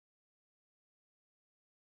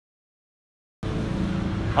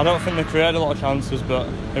I don't think they created a lot of chances, but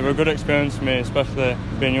it was a good experience for me, especially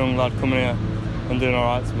being a young lad coming here and doing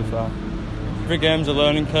alright, to be fair. Every game's a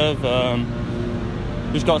learning curve.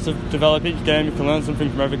 You just got to develop each game. You can learn something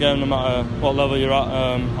from every game, no matter what level you're at.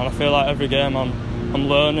 And I feel like every game I'm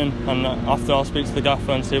learning, and after I'll speak to the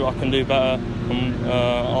gaffer and see what I can do better.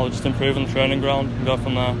 I'll just improve on the training ground and go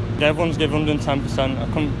from there. Everyone's given 110%. I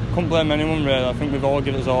couldn't blame anyone really. I think we've all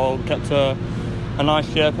given us all, kept a nice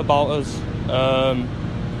shape about us, and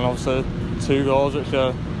obviously 2 goals which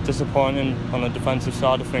are disappointing on the defensive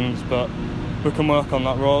side of things, but we can work on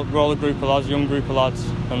that. We're all a group of lads, young group of lads,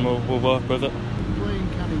 and we'll work with it. Playing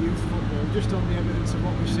kind of youth football, just on the evidence of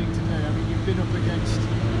what we've seen today, I mean, you've been up against,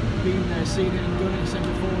 been there, seen it and done it,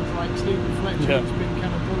 centre forwards like Stephen Fletcher, who's been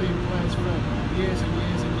kind of bullying players for years and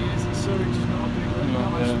years and years, and Surridge is not a big league,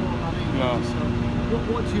 not a small man either. So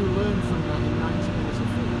what do you learn from that in 90 minutes of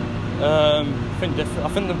football? I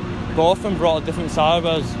think both of them brought a different side,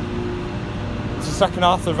 whereas the second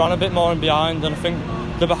half they ran a bit more in behind, and I think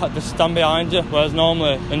they stand behind you, whereas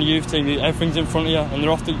normally in the youth team everything's in front of you and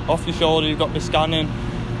they're off your shoulder, you've got to be scanning.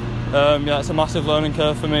 It's a massive learning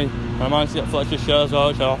curve for me, and I managed to get Fletcher's shirt as well,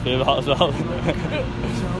 which I'm happy about as well.